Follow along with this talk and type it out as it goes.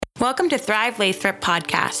Welcome to Thrive Lathrop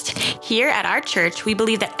podcast. Here at our church, we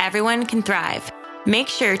believe that everyone can thrive. Make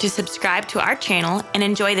sure to subscribe to our channel and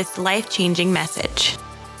enjoy this life-changing message.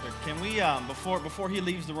 Can we, before he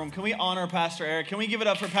leaves the room, can we honor Pastor Eric? Can we give it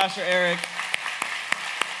up for Pastor Eric?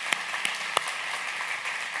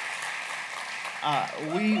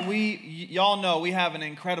 Y'all know we have an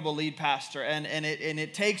incredible lead pastor, and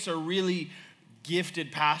it takes a really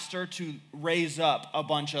gifted pastor to raise up a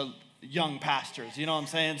bunch of young pastors, you know what I'm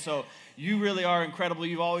saying? So you really are incredible.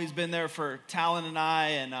 You've always been there for Talon and I,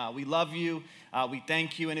 and we love you. We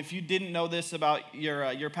thank you. And if you didn't know this about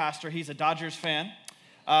your pastor, he's a Dodgers fan.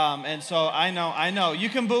 And so I know. You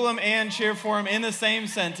can boo him and cheer for him in the same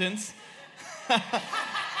sentence. I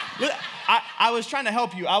was trying to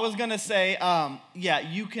help you. I was going to say,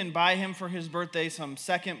 you can buy him for his birthday some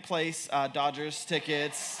second place Dodgers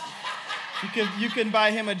tickets. You can buy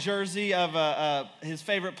him a jersey of his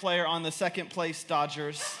favorite player on the second place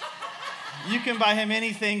Dodgers. You can buy him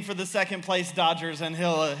anything for the second place Dodgers, and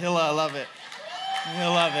he'll love it. He'll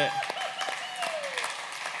love it.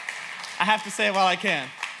 I have to say it while I can.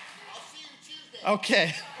 I'll see you Tuesday.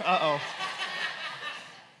 Okay. Uh-oh.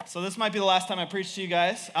 So this might be the last time I preach to you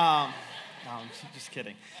guys. No, I'm just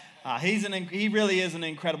kidding. He really is an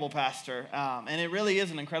incredible pastor, and it really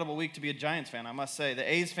is an incredible week to be a Giants fan, I must say. The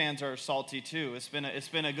A's fans are salty too. It's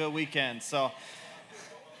been a good weekend, so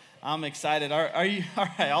I'm excited. Are you all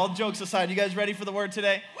right? All jokes aside, you guys ready for the word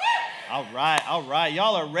today? All right.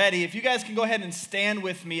 Y'all are ready. If you guys can go ahead and stand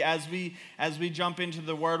with me as we jump into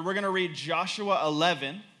the word, we're going to read Joshua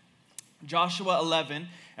 11,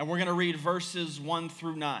 and we're going to read verses 1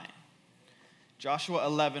 through 9. Joshua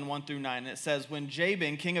 11, 1 through 9. And it says, when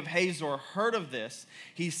Jabin, king of Hazor, heard of this,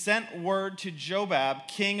 he sent word to Jobab,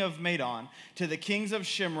 king of Madon, to the kings of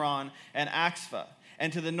Shimron and Axpha,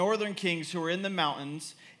 and to the northern kings who were in the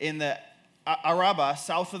mountains, in the Arabah,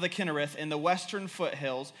 south of the Kinnereth, in the western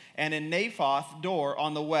foothills, and in Naphoth Dor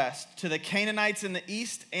on the west, to the Canaanites in the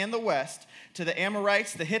east and the west, to the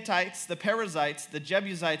Amorites, the Hittites, the Perizzites, the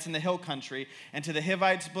Jebusites in the hill country, and to the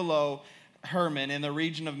Hivites below Hermon in the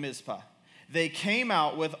region of Mizpah. They came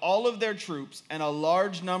out with all of their troops and a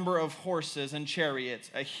large number of horses and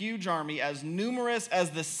chariots, a huge army as numerous as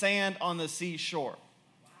the sand on the seashore.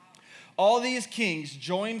 All these kings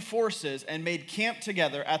joined forces and made camp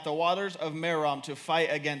together at the waters of Merom to fight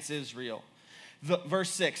against Israel. Verse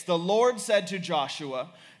 6, the Lord said to Joshua,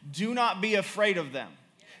 do not be afraid of them,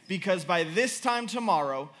 because by this time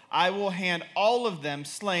tomorrow I will hand all of them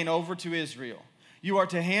slain over to Israel. You are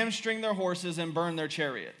to hamstring their horses and burn their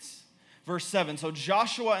chariots. Verse 7, so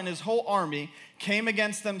Joshua and his whole army came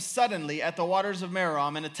against them suddenly at the waters of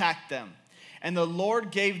Merom and attacked them. And the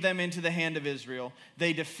Lord gave them into the hand of Israel.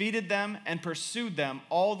 They defeated them and pursued them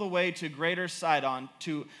all the way to Greater Sidon,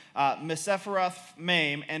 to Mesepharoth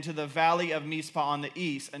Maim, and to the valley of Mizpah on the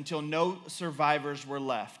east, until no survivors were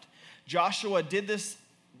left. Joshua did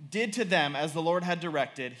to them as the Lord had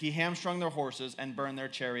directed. He hamstrung their horses and burned their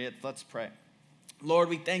chariots. Let's pray. Lord,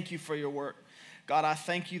 we thank you for your word. God, I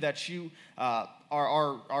thank you that you are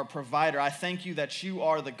our provider. I thank you that you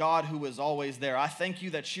are the God who is always there. I thank you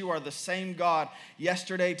that you are the same God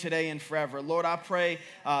yesterday, today, and forever. Lord, I pray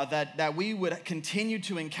that we would continue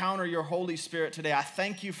to encounter your Holy Spirit today. I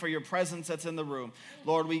thank you for your presence that's in the room.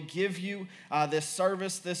 Lord, we give you this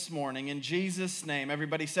service this morning. In Jesus' name,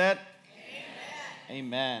 everybody said? Amen.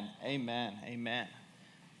 Amen. Amen. Amen.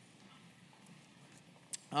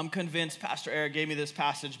 I'm convinced Pastor Eric gave me this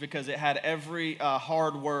passage because it had every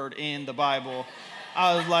hard word in the Bible.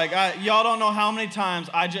 I was like, y'all don't know how many times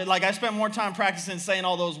I spent more time practicing saying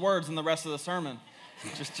all those words than the rest of the sermon.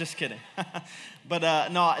 Just kidding. But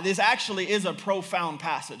no, this actually is a profound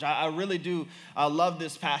passage. I really do love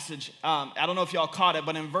this passage. I don't know if y'all caught it,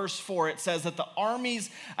 but in verse 4 it says that the armies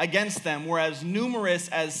against them were as numerous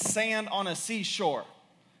as sand on a seashore.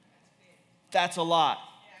 That's a lot.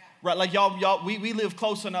 Right, like y'all, we live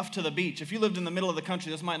close enough to the beach. If you lived in the middle of the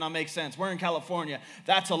country, this might not make sense. We're in California.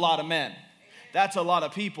 That's a lot of men. That's a lot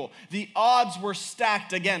of people. The odds were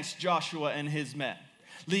stacked against Joshua and his men.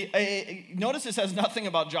 Notice it says nothing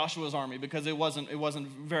about Joshua's army because it wasn't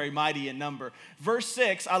very mighty in number. Verse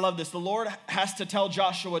 6, I love this. The Lord has to tell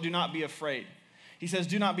Joshua, do not be afraid. He says,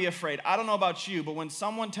 do not be afraid. I don't know about you, but when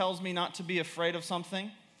someone tells me not to be afraid of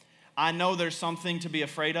something, I know there's something to be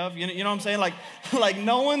afraid of. You know what I'm saying? Like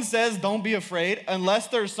no one says don't be afraid unless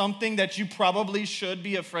there's something that you probably should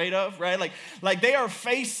be afraid of, right? Like they are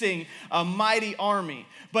facing a mighty army.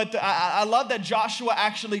 But I love that Joshua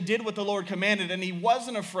actually did what the Lord commanded, and he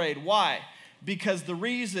wasn't afraid. Why? Because the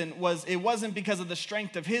reason was it wasn't because of the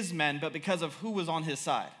strength of his men, but because of who was on his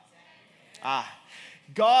side.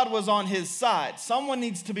 God was on his side. Someone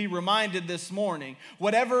needs to be reminded this morning,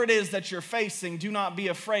 whatever it is that you're facing, do not be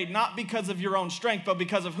afraid, not because of your own strength, but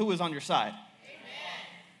because of who is on your side. Amen.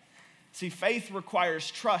 See, faith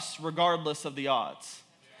requires trust regardless of the odds.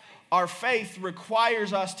 Our faith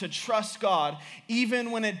requires us to trust God even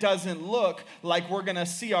when it doesn't look like we're going to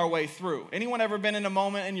see our way through. Anyone ever been in a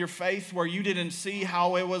moment in your faith where you didn't see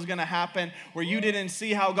how it was going to happen, where you didn't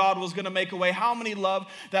see how God was going to make a way? How many love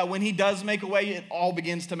that when he does make a way, it all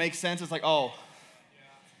begins to make sense? It's like, oh,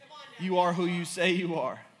 you are who you say you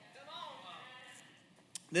are.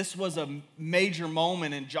 This was a major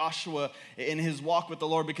moment in Joshua in his walk with the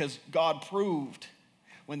Lord because God proved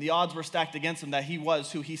when the odds were stacked against him that he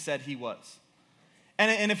was who he said he was.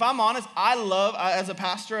 And if I'm honest, I love, as a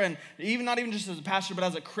pastor, and not even just as a pastor, but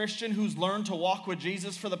as a Christian who's learned to walk with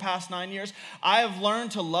Jesus for the past 9 years, I have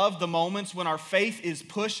learned to love the moments when our faith is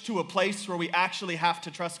pushed to a place where we actually have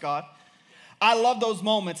to trust God. I love those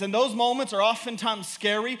moments, and those moments are oftentimes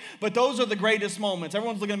scary, but those are the greatest moments.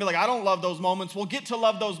 Everyone's looking at me like, I don't love those moments. We'll get to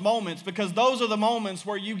love those moments because those are the moments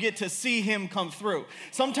where you get to see him come through.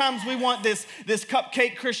 Sometimes we want this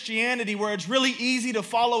cupcake Christianity where it's really easy to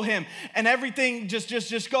follow him, and everything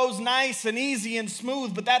just goes nice and easy and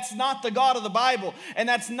smooth, but that's not the God of the Bible, and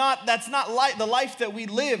that's not the life that we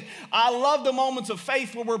live. I love the moments of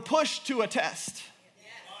faith where we're pushed to a test.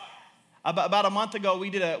 About a month ago,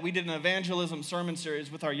 we did an evangelism sermon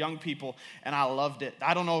series with our young people, and I loved it.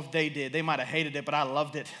 I don't know if they did. They might have hated it, but I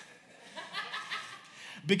loved it.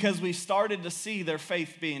 Because we started to see their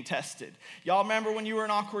faith being tested. Y'all remember when you were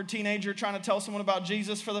an awkward teenager trying to tell someone about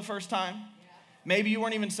Jesus for the first time? Yeah. Maybe you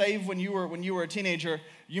weren't even saved when you were a teenager.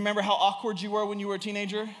 You remember how awkward you were when you were a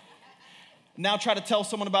teenager? Now try to tell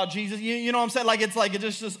someone about Jesus. You know what I'm saying? It's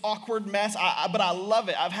just this awkward mess. But I love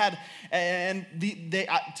it. I've had, and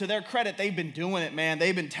to their credit, they've been doing it, man.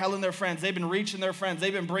 They've been telling their friends. They've been reaching their friends.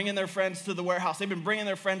 They've been bringing their friends to the warehouse. They've been bringing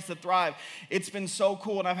their friends to Thrive. It's been so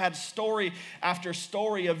cool. And I've had story after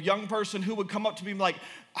story of young person who would come up to me like,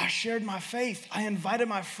 I shared my faith. I invited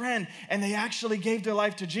my friend, and they actually gave their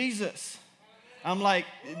life to Jesus. I'm like,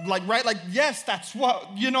 yes, that's what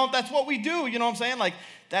we do. You know what I'm saying? Like,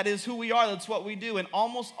 that is who we are. That's what we do. And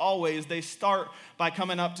almost always they start by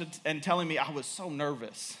coming up and telling me, I was so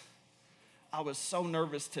nervous. I was so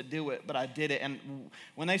nervous to do it, but I did it. And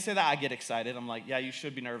when they say that, I get excited. I'm like, yeah, you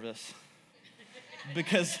should be nervous.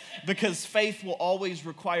 because faith will always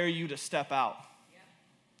require you to step out.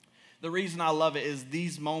 The reason I love it is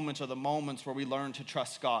these moments are the moments where we learn to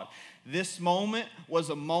trust God. This moment was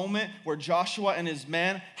a moment where Joshua and his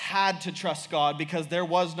men had to trust God because there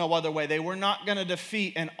was no other way. They were not going to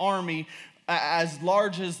defeat an army as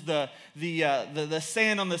large as the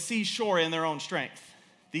sand on the seashore in their own strength.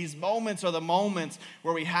 These moments are the moments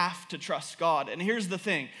where we have to trust God. And here's the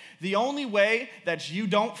thing. The only way that you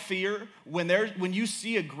don't fear when you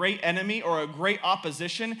see a great enemy or a great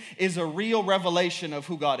opposition is a real revelation of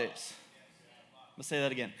who God is. I'm going to say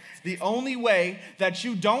that again. The only way that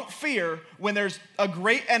you don't fear when there's a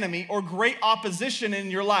great enemy or great opposition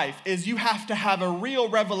in your life is you have to have a real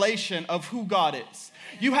revelation of who God is.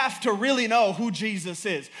 You have to really know who Jesus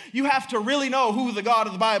is. You have to really know who the God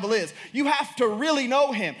of the Bible is. You have to really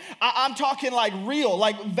know him. I'm talking like real,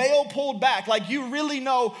 like veil pulled back, like you really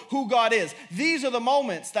know who God is. These are the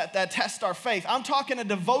moments that test our faith. I'm talking a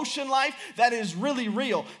devotion life that is really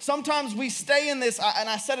real. Sometimes we stay in this, and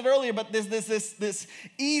I said it earlier, but this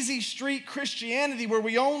easy street Christianity where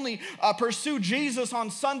we only pursue Jesus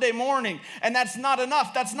on Sunday morning, and that's not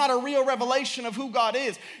enough. That's not a real revelation of who God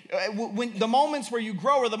is. When the moments where you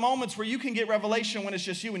grow are the moments where you can get revelation when it's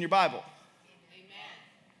just you and your Bible. Amen.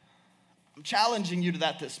 I'm challenging you to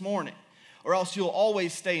that this morning, or else you'll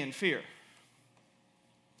always stay in fear.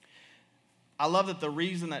 I love that the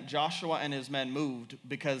reason that Joshua and his men moved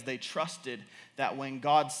because they trusted that when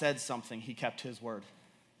God said something, he kept his word.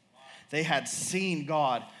 They had seen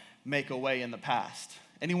God make a way in the past.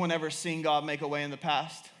 Anyone ever seen God make a way in the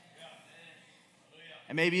past?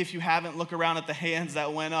 And maybe if you haven't, look around at the hands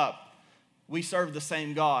that went up. We serve the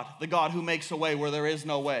same God, the God who makes a way where there is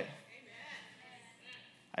no way.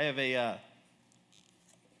 I have a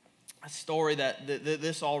story that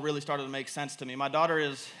this all really started to make sense to me. My daughter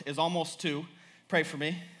is almost 2. Pray for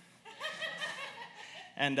me.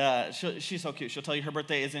 And she's so cute. She'll tell you her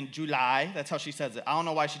birthday is in July. That's how she says it. I don't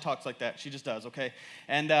know why she talks like that. She just does, okay?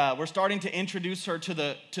 And we're starting to introduce her to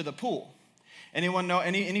the pool. Anyone know,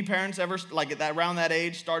 any parents ever, like around that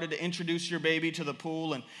age, started to introduce your baby to the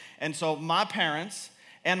pool? And so my parents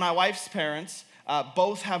and my wife's parents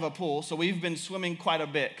both have a pool, so we've been swimming quite a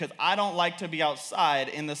bit because I don't like to be outside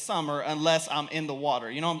in the summer unless I'm in the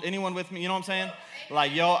water. You know, anyone with me? You know what I'm saying?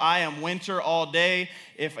 Like, yo, I am winter all day.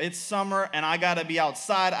 If it's summer and I got to be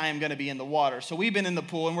outside, I am going to be in the water. So we've been in the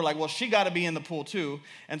pool, and we're like, well, she got to be in the pool too.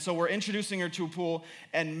 And so we're introducing her to a pool.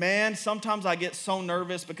 And man, sometimes I get so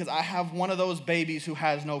nervous because I have one of those babies who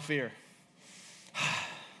has no fear.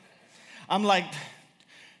 I'm like,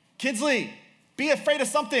 Kidsley, be afraid of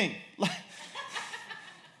something.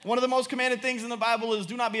 One of the most commanded things in the Bible is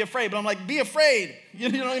do not be afraid. But I'm like, be afraid. You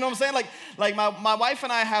know what I'm saying? Like my wife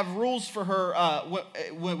and I have rules for her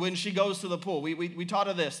when she goes to the pool. We taught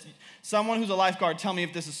her this. Someone who's a lifeguard, tell me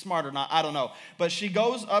if this is smart or not. I don't know. But she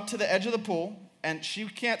goes up to the edge of the pool, and she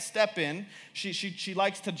can't step in. She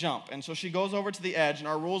likes to jump. And so she goes over to the edge, and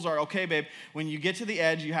our rules are, okay, babe, when you get to the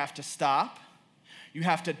edge, you have to stop. You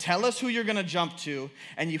have to tell us who you're going to jump to,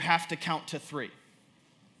 and you have to count to 3.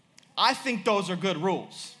 I think those are good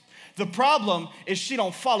rules. The problem is she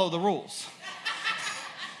don't follow the rules.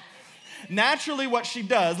 Naturally, what she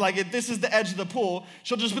does, like if this is the edge of the pool,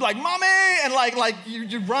 she'll just be like, mommy, and like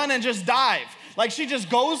you run and just dive. Like she just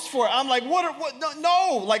goes for it. I'm like, what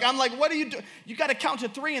no. Like, I'm like, what do you do? You got to count to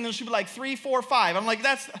 3, and then she'll be like 3, 4, 5. I'm like,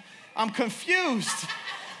 I'm confused.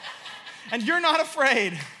 And you're not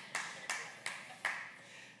afraid.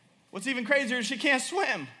 What's even crazier is she can't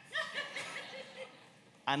swim.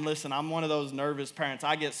 And listen, I'm one of those nervous parents.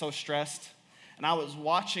 I get so stressed. And I was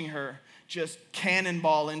watching her just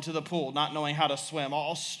cannonball into the pool, not knowing how to swim,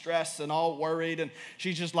 all stressed and all worried. And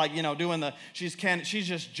she's just like, she's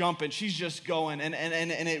just jumping. She's just going. And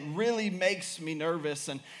it really makes me nervous.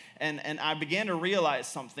 And I began to realize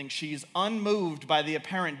something. She's unmoved by the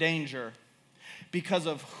apparent danger because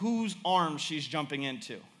of whose arms she's jumping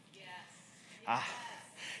into. Yes.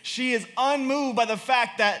 She is unmoved by the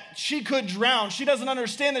fact that she could drown. She doesn't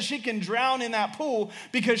understand that she can drown in that pool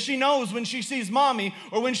because she knows when she sees mommy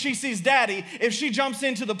or when she sees daddy, if she jumps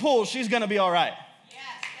into the pool, she's going to be all right.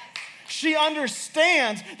 She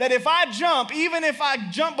understands that if I jump, even if I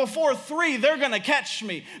jump before 3, they're going to catch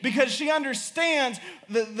me because she understands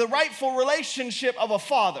the rightful relationship of a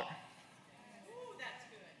father.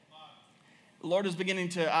 The Lord is beginning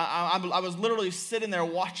to, I was literally sitting there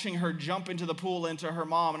watching her jump into the pool into her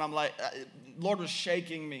mom, and I'm like, Lord was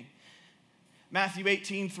shaking me. Matthew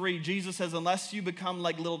 18:3, Jesus says, unless you become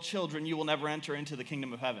like little children, you will never enter into the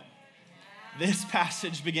kingdom of heaven. This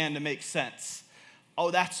passage began to make sense. Oh,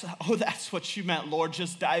 that's what you meant, Lord,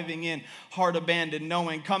 just diving in, heart abandoned,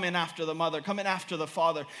 knowing, coming after the mother, coming after the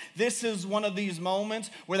father. This is one of these moments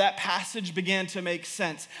where that passage began to make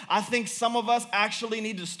sense. I think some of us actually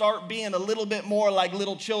need to start being a little bit more like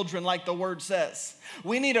little children, like the word says.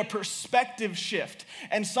 We need a perspective shift.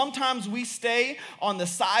 And sometimes we stay on the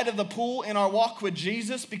side of the pool in our walk with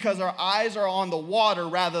Jesus because our eyes are on the water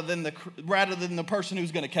rather than the person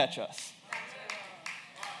who's going to catch us.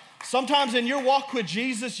 Sometimes in your walk with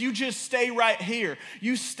Jesus, you just stay right here.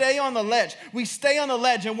 You stay on the ledge. We stay on the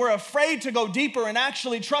ledge, and we're afraid to go deeper and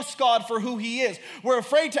actually trust God for who He is. We're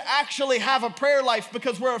afraid to actually have a prayer life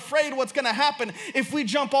because we're afraid what's going to happen if we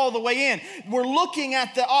jump all the way in. We're looking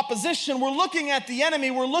at the opposition. We're looking at the enemy.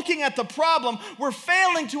 We're looking at the problem. We're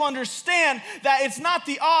failing to understand that it's not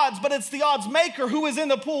the odds, but it's the odds maker who is in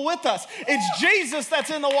the pool with us. It's Jesus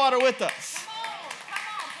that's in the water with us.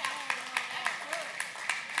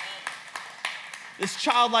 This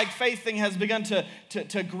childlike faith thing has begun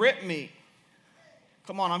to grip me.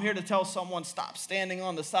 Come on, I'm here to tell someone, stop standing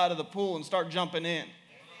on the side of the pool and start jumping in.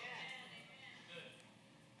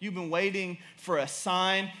 You've been waiting for a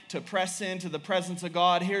sign to press into the presence of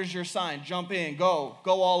God. Here's your sign. Jump in. Go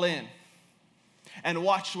all in. And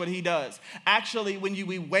watch what He does. Actually, when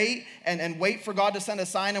we wait and wait for God to send a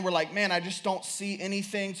sign and we're like, man, I just don't see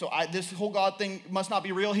anything, so this whole God thing must not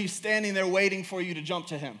be real. He's standing there waiting for you to jump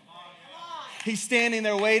to Him. He's standing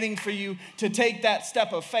there waiting for you to take that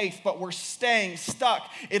step of faith, but we're staying stuck.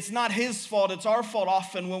 It's not His fault. It's our fault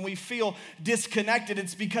often when we feel disconnected.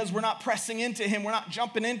 It's because we're not pressing into Him. We're not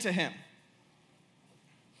jumping into Him.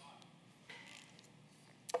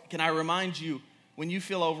 Can I remind you, when you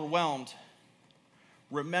feel overwhelmed,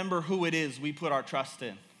 remember who it is we put our trust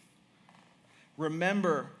in.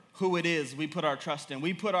 Remember who it is we put our trust in.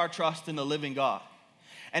 We put our trust in the living God.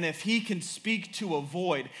 And if He can speak to a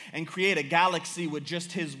void and create a galaxy with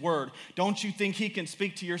just His word, don't you think He can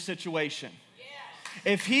speak to your situation? Yes.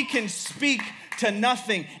 If He can speak to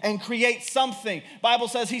nothing and create something, Bible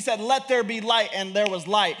says He said, let there be light, and there was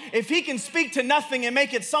light. If He can speak to nothing and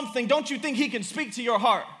make it something, don't you think He can speak to your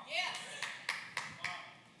heart? Yes.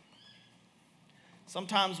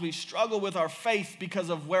 Sometimes we struggle with our faith because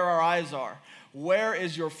of where our eyes are. Where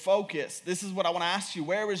is your focus? This is what I want to ask you.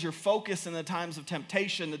 Where is your focus in the times of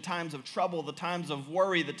temptation, the times of trouble, the times of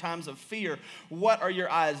worry, the times of fear? What are your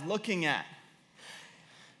eyes looking at?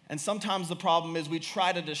 And sometimes the problem is we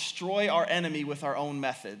try to destroy our enemy with our own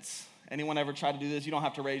methods. Anyone ever try to do this? You don't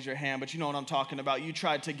have to raise your hand, but you know what I'm talking about. You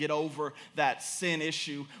tried to get over that sin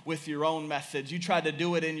issue with your own methods. You tried to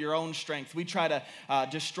do it in your own strength. We try to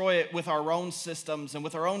destroy it with our own systems and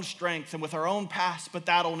with our own strength and with our own past, but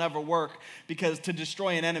that'll never work, because to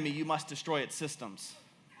destroy an enemy, you must destroy its systems.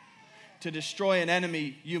 To destroy an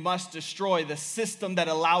enemy, you must destroy the system that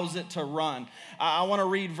allows it to run. I want to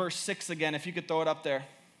read verse 6 again, if you could throw it up there.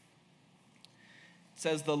 It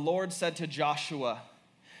says, "The Lord said to Joshua,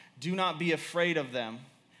 'Do not be afraid of them,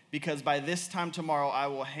 because by this time tomorrow I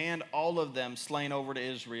will hand all of them slain over to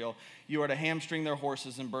Israel. You are to hamstring their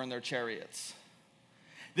horses and burn their chariots.'"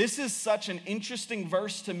 This is such an interesting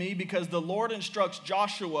verse to me, because the Lord instructs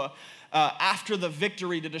Joshua after the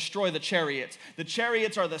victory to destroy the chariots. The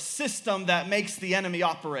chariots are the system that makes the enemy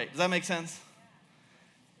operate. Does that make sense?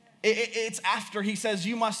 It's after he says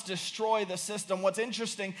you must destroy the system. What's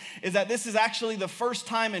interesting is that this is actually the first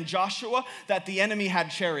time in Joshua that the enemy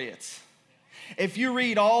had chariots. If you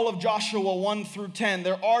read all of Joshua 1 through 10,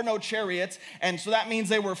 there are no chariots, and so that means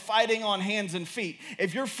they were fighting on hands and feet.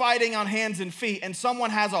 If you're fighting on hands and feet and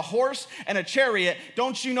someone has a horse and a chariot,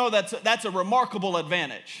 don't you know that's a remarkable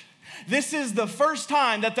advantage? This is the first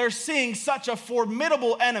time that they're seeing such a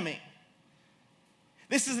formidable enemy.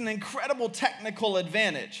 This is an incredible technical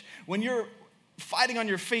advantage. When you're fighting on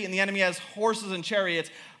your feet and the enemy has horses and chariots,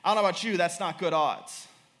 I don't know about you, that's not good odds.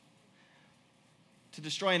 To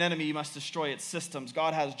destroy an enemy, you must destroy its systems.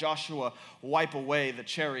 God has Joshua wipe away the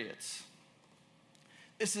chariots.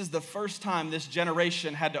 This is the first time this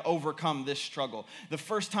generation had to overcome this struggle. The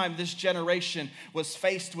first time this generation was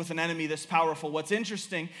faced with an enemy this powerful. What's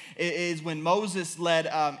interesting is when Moses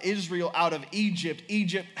led Israel out of Egypt,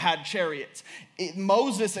 Egypt had chariots.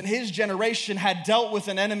 Moses and his generation had dealt with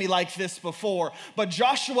an enemy like this before, but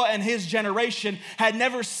Joshua and his generation had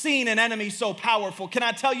never seen an enemy so powerful. Can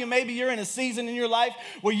I tell you, maybe you're in a season in your life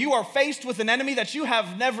where you are faced with an enemy that you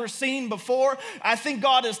have never seen before. I think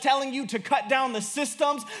God is telling you to cut down the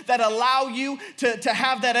systems that allow you to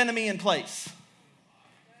have that enemy in place.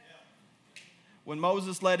 When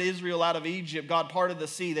Moses led Israel out of Egypt, God parted the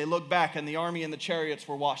sea. They looked back and the army and the chariots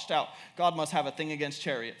were washed out. God must have a thing against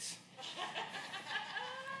chariots.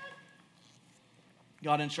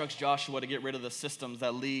 God instructs Joshua to get rid of the systems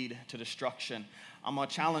that lead to destruction. I'm going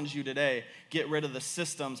to challenge you today. Get rid of the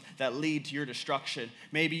systems that lead to your destruction.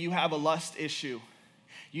 Maybe you have a lust issue.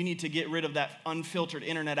 You need to get rid of that unfiltered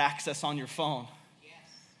internet access on your phone.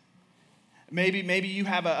 Maybe you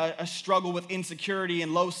have a struggle with insecurity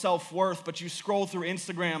and low self-worth, but you scroll through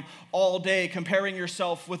Instagram all day comparing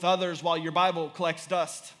yourself with others while your Bible collects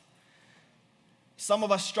dust. Some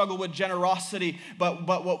of us struggle with generosity,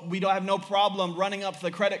 but we don't have no problem running up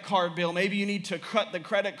the credit card bill. Maybe you need to cut the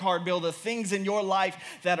credit card bill. The things in your life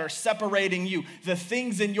that are separating you, the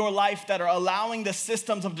things in your life that are allowing the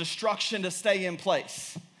systems of destruction to stay in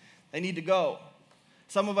place, they need to go.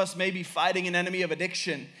 Some of us may be fighting an enemy of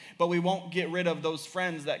addiction, but we won't get rid of those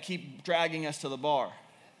friends that keep dragging us to the bar.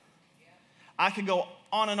 I could go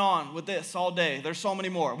on and on with this all day. There's so many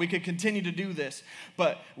more. We could continue to do this,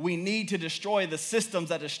 but we need to destroy the systems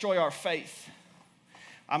that destroy our faith.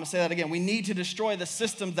 I'm going to say that again. We need to destroy the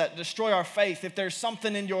systems that destroy our faith. If there's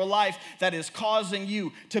something in your life that is causing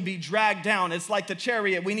you to be dragged down, it's like the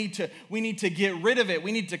chariot. We need to get rid of it.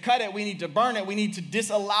 We need to cut it. We need to burn it. We need to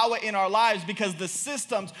disallow it in our lives, because the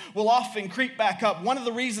systems will often creep back up. One of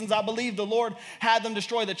the reasons I believe the Lord had them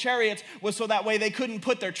destroy the chariots was so that way they couldn't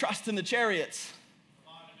put their trust in the chariots.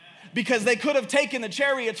 Because they could have taken the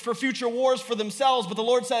chariots for future wars for themselves, but the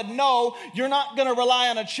Lord said, no, you're not going to rely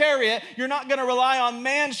on a chariot. You're not going to rely on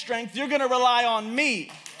man's strength. You're going to rely on me.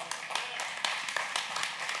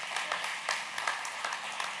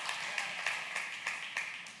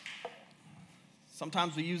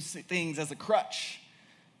 Sometimes we use things as a crutch.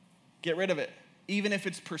 Get rid of it. Even if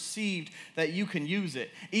it's perceived that you can use it.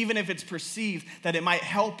 Even if it's perceived that it might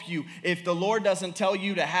help you. If the Lord doesn't tell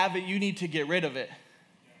you to have it, you need to get rid of it.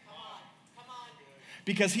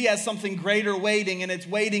 Because he has something greater waiting, and it's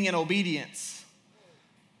waiting in obedience.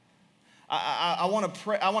 I want to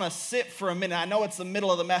pray. I want to sit for a minute. I know it's the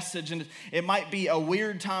middle of the message, and it might be a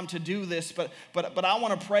weird time to do this, but I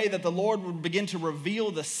want to pray that the Lord would begin to reveal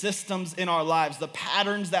the systems in our lives, the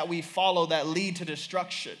patterns that we follow that lead to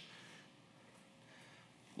destruction.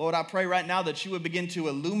 Lord, I pray right now that you would begin to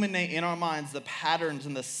illuminate in our minds the patterns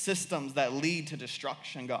and the systems that lead to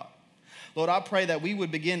destruction, God. Lord, I pray that we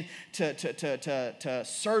would begin to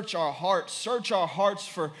search our hearts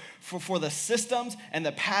for the systems and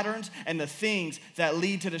the patterns and the things that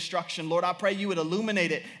lead to destruction. Lord, I pray you would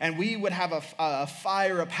illuminate it and we would have a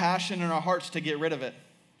fire, a passion in our hearts to get rid of it.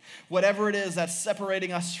 Whatever it is that's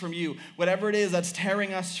separating us from you, whatever it is that's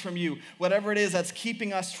tearing us from you, whatever it is that's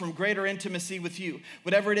keeping us from greater intimacy with you,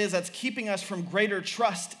 whatever it is that's keeping us from greater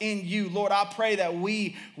trust in you, Lord, I pray that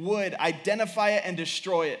we would identify it and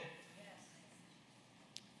destroy it.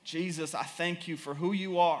 Jesus, I thank you for who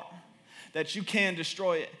you are, that you can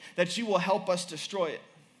destroy it, that you will help us destroy it.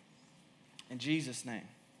 In Jesus' name,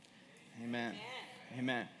 amen.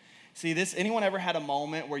 Amen. See, anyone ever had a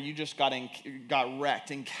moment where you just got wrecked,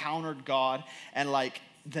 encountered God, and like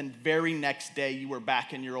the very next day you were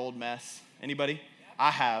back in your old mess? Anybody?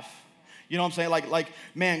 I have. You know what I'm saying? Like,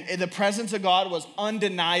 man, the presence of God was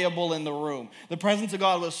undeniable in the room. The presence of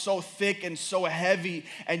God was so thick and so heavy,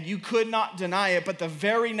 and you could not deny it. But the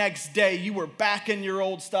very next day, you were back in your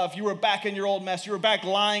old stuff. You were back in your old mess. You were back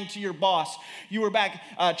lying to your boss. You were back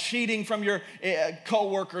cheating from your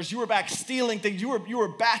coworkers. You were back stealing things. You were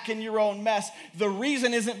back in your own mess. The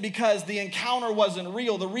reason isn't because the encounter wasn't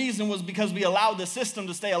real. The reason was because we allowed the system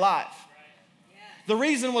to stay alive. The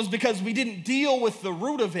reason was because we didn't deal with the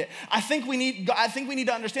root of it. I think we need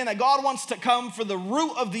to understand that God wants to come for the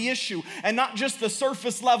root of the issue and not just the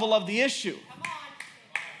surface level of the issue.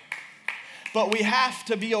 But we have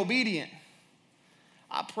to be obedient.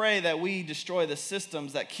 I pray that we destroy the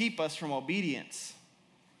systems that keep us from obedience.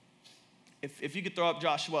 If you could throw up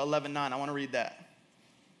Joshua 11:9, I want to read that.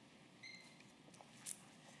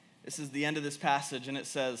 This is the end of this passage, and it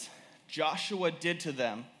says, Joshua did to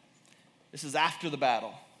them. This is after the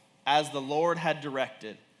battle, as the Lord had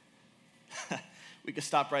directed. We could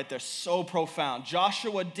stop right there. So profound.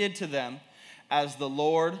 Joshua did to them as the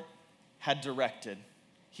Lord had directed.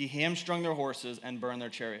 He hamstrung their horses and burned their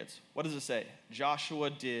chariots. What does it say?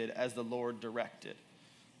 Joshua did as the Lord directed.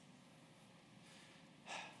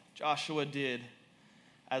 Joshua did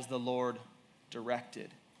as the Lord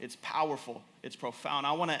directed. It's powerful. It's profound.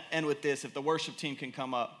 I want to end with this. If the worship team can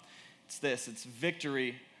come up, it's this. It's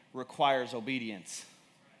victory requires obedience.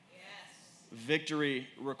 Yes. Victory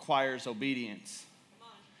requires obedience.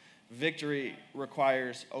 Victory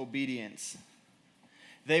requires obedience.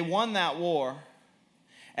 They won that war,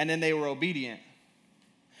 and then they were obedient.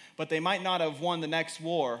 But they might not have won the next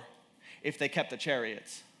war if they kept the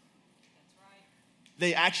chariots. That's right.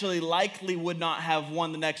 They actually likely would not have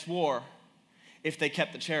won the next war if they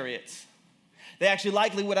kept the chariots. They actually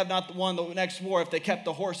likely would have not won the next war if they kept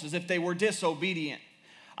the horses, if they were disobedient.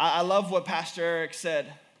 I love what Pastor Eric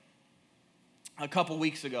said a couple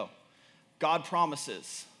weeks ago. God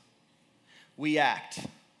promises, we act,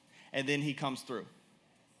 and then he comes through.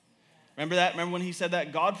 Remember that? Remember when he said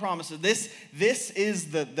that? God promises. This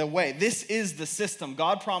is the way. This is the system.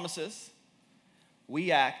 God promises,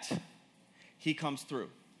 we act, he comes through.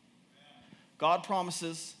 God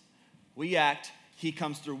promises, we act, he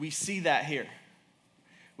comes through. We see that here.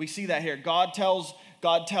 We see that here. God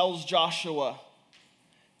tells Joshua,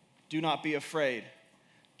 do not be afraid.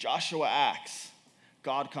 Joshua acts.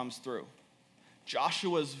 God comes through.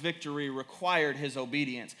 Joshua's victory required his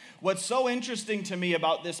obedience. What's so interesting to me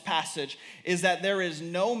about this passage is that there is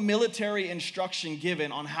no military instruction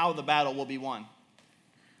given on how the battle will be won.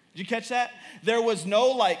 Did you catch that? There was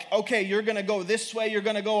no okay, you're going to go this way, you're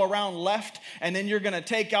going to go around left, and then you're going to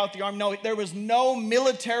take out the army. No, there was no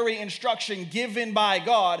military instruction given by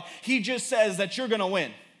God. He just says that you're going to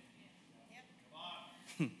win.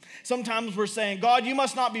 Sometimes we're saying, God, you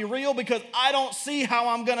must not be real because I don't see how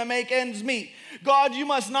I'm going to make ends meet. God, you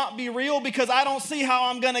must not be real because I don't see how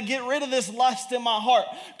I'm going to get rid of this lust in my heart.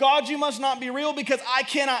 God, you must not be real because I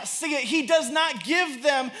cannot see it. He does not give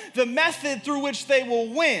them the method through which they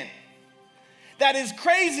will win. That is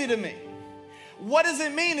crazy to me. What does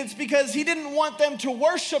it mean? It's because he didn't want them to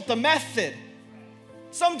worship the method.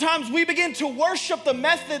 Sometimes we begin to worship the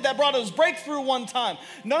method that brought us breakthrough one time.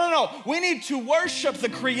 No. We need to worship the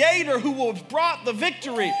Creator who brought the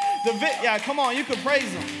victory. Yeah, come on, you can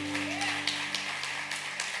praise him.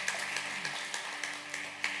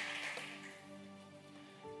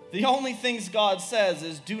 The only things God says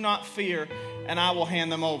is, do not fear, and I will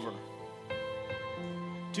hand them over.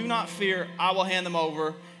 Do not fear, I will hand them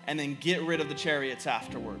over, and then get rid of the chariots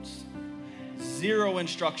afterwards. Zero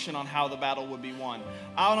instruction on how the battle would be won.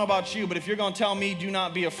 I don't know about you, but if you're going to tell me do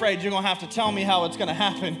not be afraid, you're going to have to tell me how it's going to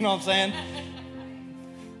happen. You know what I'm saying?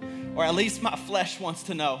 Or at least my flesh wants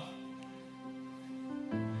to know.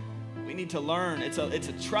 We need to learn. It's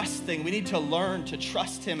a trust thing. We need to learn to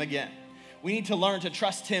trust him again. We need to learn to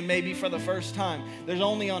trust him maybe for the first time. There's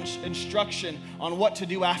only instruction on what to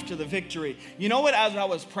do after the victory. You know what, as I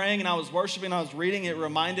was praying and I was worshiping, I was reading, it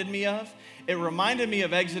reminded me of? It reminded me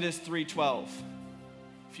of Exodus 3:12.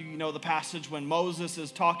 If you know the passage when Moses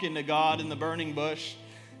is talking to God in the burning bush,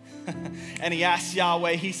 and he asks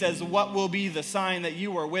Yahweh, he says, what will be the sign that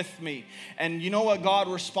you are with me? And you know what God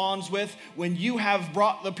responds with? When you have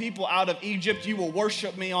brought the people out of Egypt, you will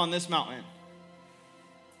worship me on this mountain.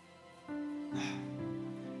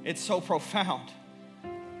 It's so profound.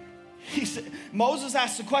 Moses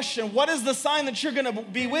asks the question, what is the sign that you're going to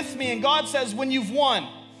be with me? And God says, when you've won.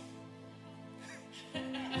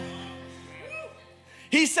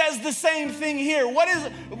 He says the same thing here. What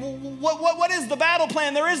is the battle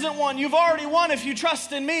plan? There isn't one. You've already won if you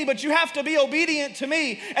trust in me, but you have to be obedient to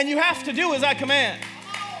me, and you have to do as I command.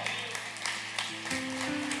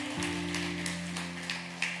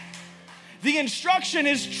 The instruction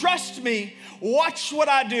is trust me, watch what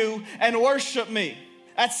I do, and worship me.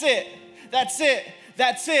 That's it. That's it.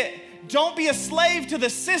 That's it. Don't be a slave to the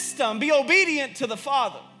system. Be obedient to the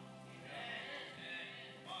Father.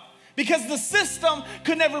 Because the system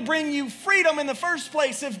could never bring you freedom in the first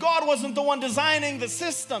place if God wasn't the one designing the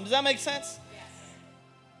system. Does that make sense?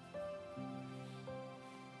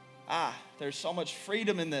 Yes. There's so much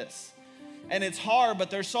freedom in this. And it's hard, but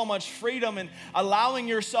there's so much freedom in allowing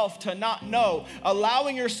yourself to not know,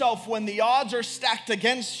 allowing yourself when the odds are stacked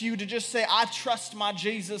against you to just say, I trust my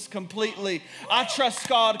Jesus completely. I trust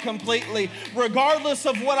God completely, regardless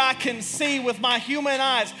of what I can see with my human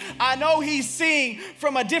eyes. I know he's seeing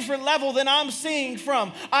from a different level than I'm seeing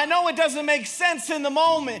from. I know it doesn't make sense in the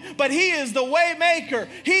moment, but he is the way maker.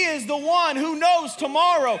 He is the one who knows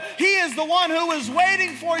tomorrow. He is the one who is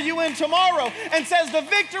waiting for you in tomorrow and says the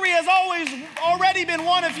victory has already been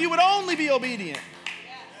won if you would only be obedient.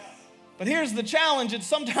 Yes. But here's the challenge. It's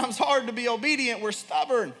sometimes hard to be obedient. We're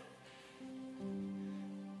stubborn.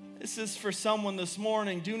 This is for someone this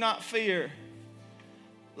morning. Do not fear.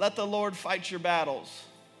 Let the Lord fight your battles.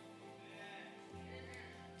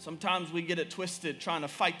 Sometimes we get it twisted trying to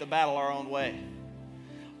fight the battle our own way.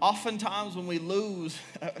 Oftentimes when we lose,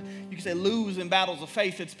 you can say lose in battles of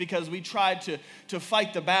faith, it's because we tried to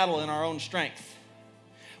fight the battle in our own strength.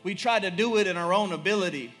 We tried to do it in our own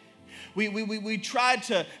ability. We tried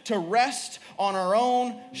to rest on our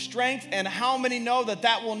own strength, and how many know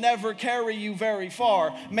that will never carry you very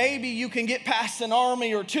far? Maybe you can get past an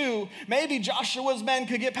army or two. Maybe Joshua's men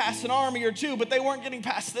could get past an army or two, but they weren't getting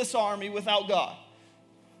past this army without God.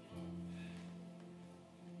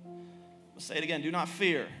 I'll say it again, do not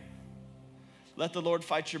fear. Let the Lord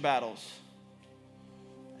fight your battles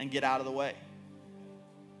and get out of the way.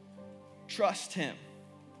 Trust him.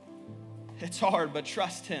 It's hard, but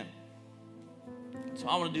trust him. So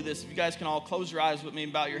I want to do this. If you guys can all close your eyes with me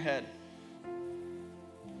and bow your head.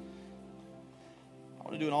 I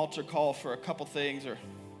want to do an altar call for a couple things, or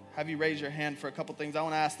have you raise your hand for a couple things. I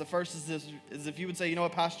want to ask, the first is this, is if you would say, you know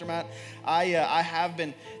what, Pastor Matt,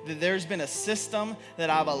 there's been a system that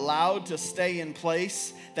I've allowed to stay in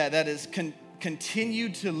place that is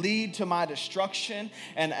continued to lead to my destruction.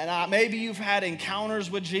 And maybe you've had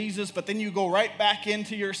encounters with Jesus, but then you go right back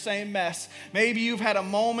into your same mess. Maybe you've had a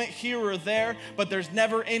moment here or there, but there's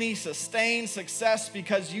never any sustained success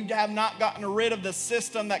because you have not gotten rid of the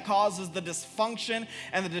system that causes the dysfunction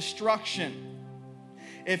and the destruction.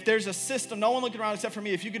 If there's a system, no one looking around except for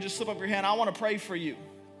me, if you could just slip up your hand, I want to pray for you.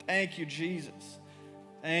 Thank you, Jesus.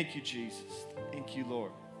 Thank you, Jesus. Thank you,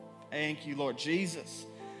 Lord. Thank you, Lord. Jesus,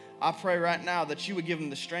 I pray right now that you would give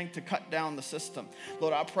them the strength to cut down the system.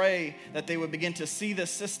 Lord, I pray that they would begin to see the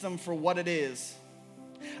system for what it is.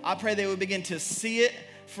 I pray they would begin to see it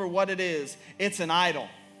for what it is. It's an idol.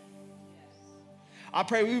 I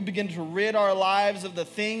pray we would begin to rid our lives of the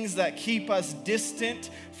things that keep us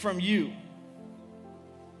distant from you.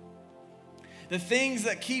 The things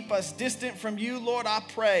that keep us distant from you, Lord, I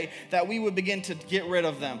pray that we would begin to get rid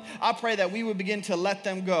of them. I pray that we would begin to let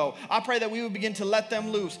them go. I pray that we would begin to let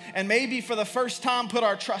them loose. And maybe for the first time, put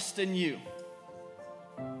our trust in you.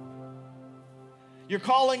 You're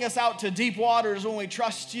calling us out to deep waters when we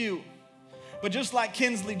trust you. But just like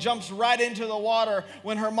Kinsley jumps right into the water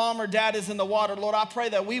when her mom or dad is in the water, Lord, I pray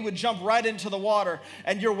that we would jump right into the water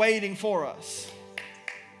and you're waiting for us.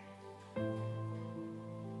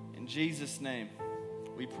 In Jesus' name,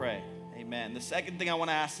 we pray. Amen. Amen. The second thing I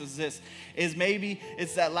want to ask is this, is maybe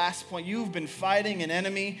it's that last point. You've been fighting an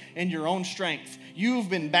enemy in your own strength. You've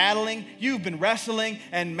been battling, you've been wrestling,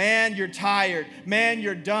 and man, you're tired. Man,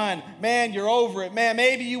 you're done. Man, you're over it. Man,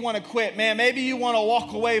 maybe you want to quit. Man, maybe you want to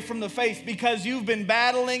walk away from the faith because you've been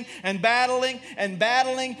battling and battling and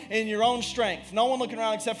battling in your own strength. No one looking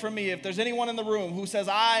around except for me. If there's anyone in the room who says,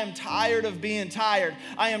 I am tired of being tired.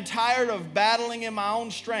 I am tired of battling in my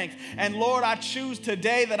own strength. And Lord, I choose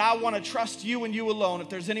today that I want to trust you and you alone. If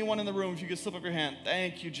there's anyone in the room, if you could slip up your hand.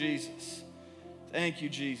 Thank you, Jesus. Thank you,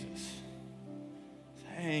 Jesus.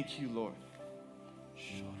 Thank you, Lord.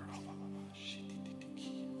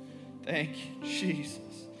 Thank you, Jesus.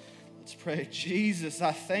 Let's pray. Jesus,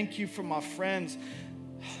 I thank you for my friends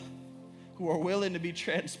who are willing to be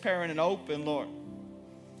transparent and open, Lord.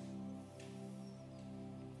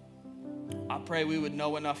 I pray we would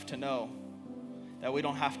know enough to know that we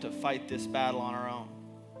don't have to fight this battle on our own.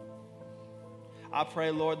 I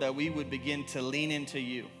pray, Lord, that we would begin to lean into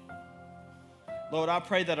you. Lord, I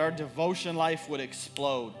pray that our devotion life would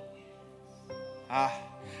explode.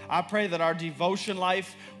 I pray that our devotion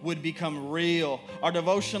life would become real. Our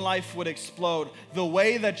devotion life would explode. The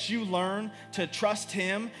way that you learn to trust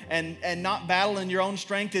him and not battle in your own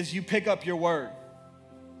strength is you pick up your word,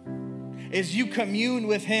 is you commune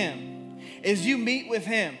with him, is you meet with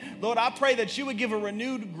him. Lord, I pray that you would give a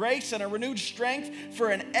renewed grace and a renewed strength for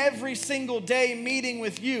an every single day meeting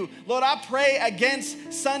with you. Lord, I pray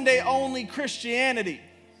against Sunday-only Christianity.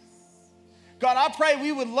 God, I pray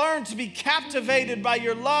we would learn to be captivated by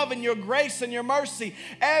your love and your grace and your mercy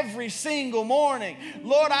every single morning.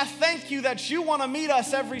 Lord, I thank you that you want to meet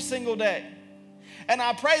us every single day. And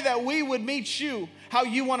I pray that we would meet you how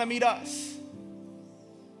you want to meet us.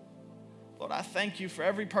 Lord, I thank you for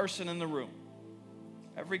every person in the room,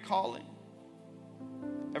 every calling,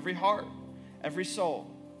 every heart, every soul.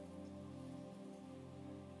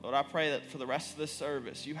 Lord, I pray that for the rest of this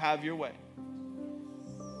service, you have your way.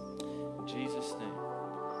 In Jesus' name.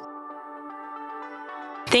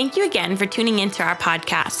 Thank you again for tuning into our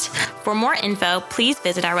podcast. For more info, please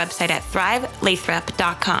visit our website at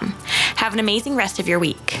thrivelathrop.com. Have an amazing rest of your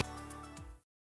week.